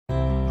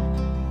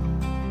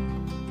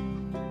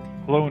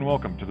Hello and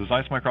welcome to the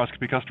ZEISS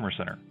Microscopy Customer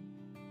Center.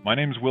 My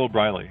name is Will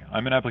Briley.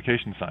 I'm an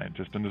application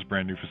scientist in this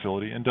brand new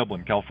facility in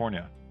Dublin,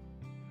 California.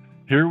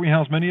 Here we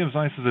house many of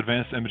ZEISS's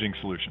advanced imaging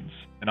solutions,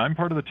 and I'm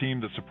part of the team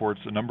that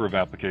supports a number of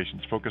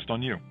applications focused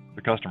on you,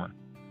 the customer.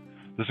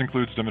 This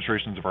includes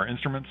demonstrations of our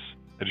instruments,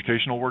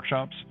 educational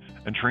workshops,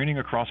 and training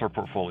across our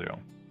portfolio.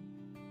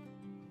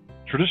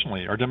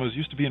 Traditionally, our demos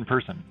used to be in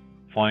person,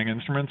 flying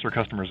instruments or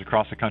customers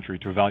across the country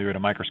to evaluate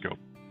a microscope.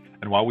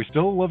 And while we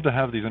still love to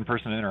have these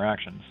in-person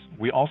interactions,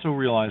 we also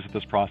realize that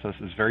this process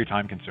is very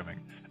time-consuming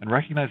and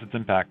recognize its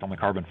impact on the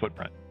carbon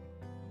footprint.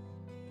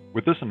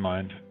 With this in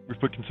mind, we've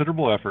put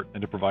considerable effort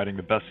into providing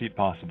the best seat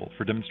possible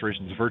for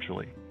demonstrations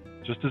virtually,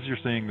 just as you're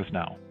seeing this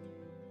now.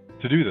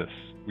 To do this,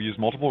 we use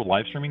multiple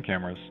live streaming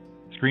cameras,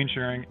 screen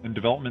sharing, and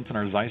developments in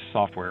our ZEISS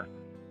software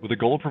with the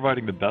goal of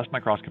providing the best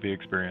microscopy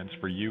experience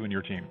for you and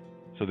your team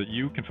so that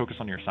you can focus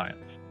on your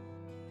science.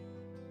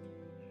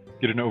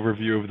 Get an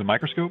overview of the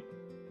microscope,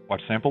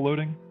 watch sample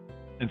loading,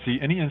 and see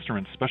any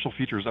instrument's special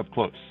features up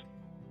close.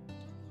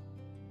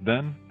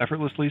 Then,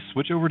 effortlessly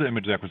switch over to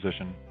image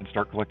acquisition and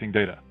start collecting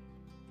data.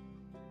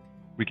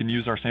 We can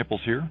use our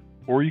samples here,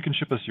 or you can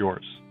ship us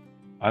yours.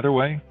 Either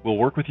way, we'll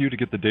work with you to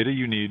get the data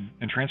you need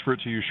and transfer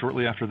it to you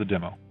shortly after the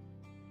demo.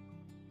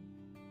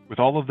 With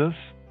all of this,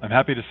 I'm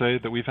happy to say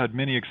that we've had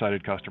many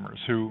excited customers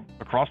who,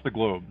 across the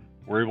globe,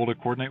 were able to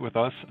coordinate with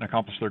us and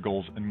accomplish their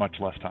goals in much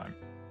less time.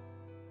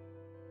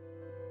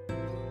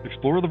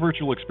 Explore the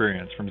virtual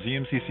experience from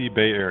ZMCC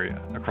Bay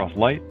Area across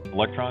light,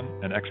 electron,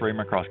 and X-ray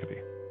microscopy.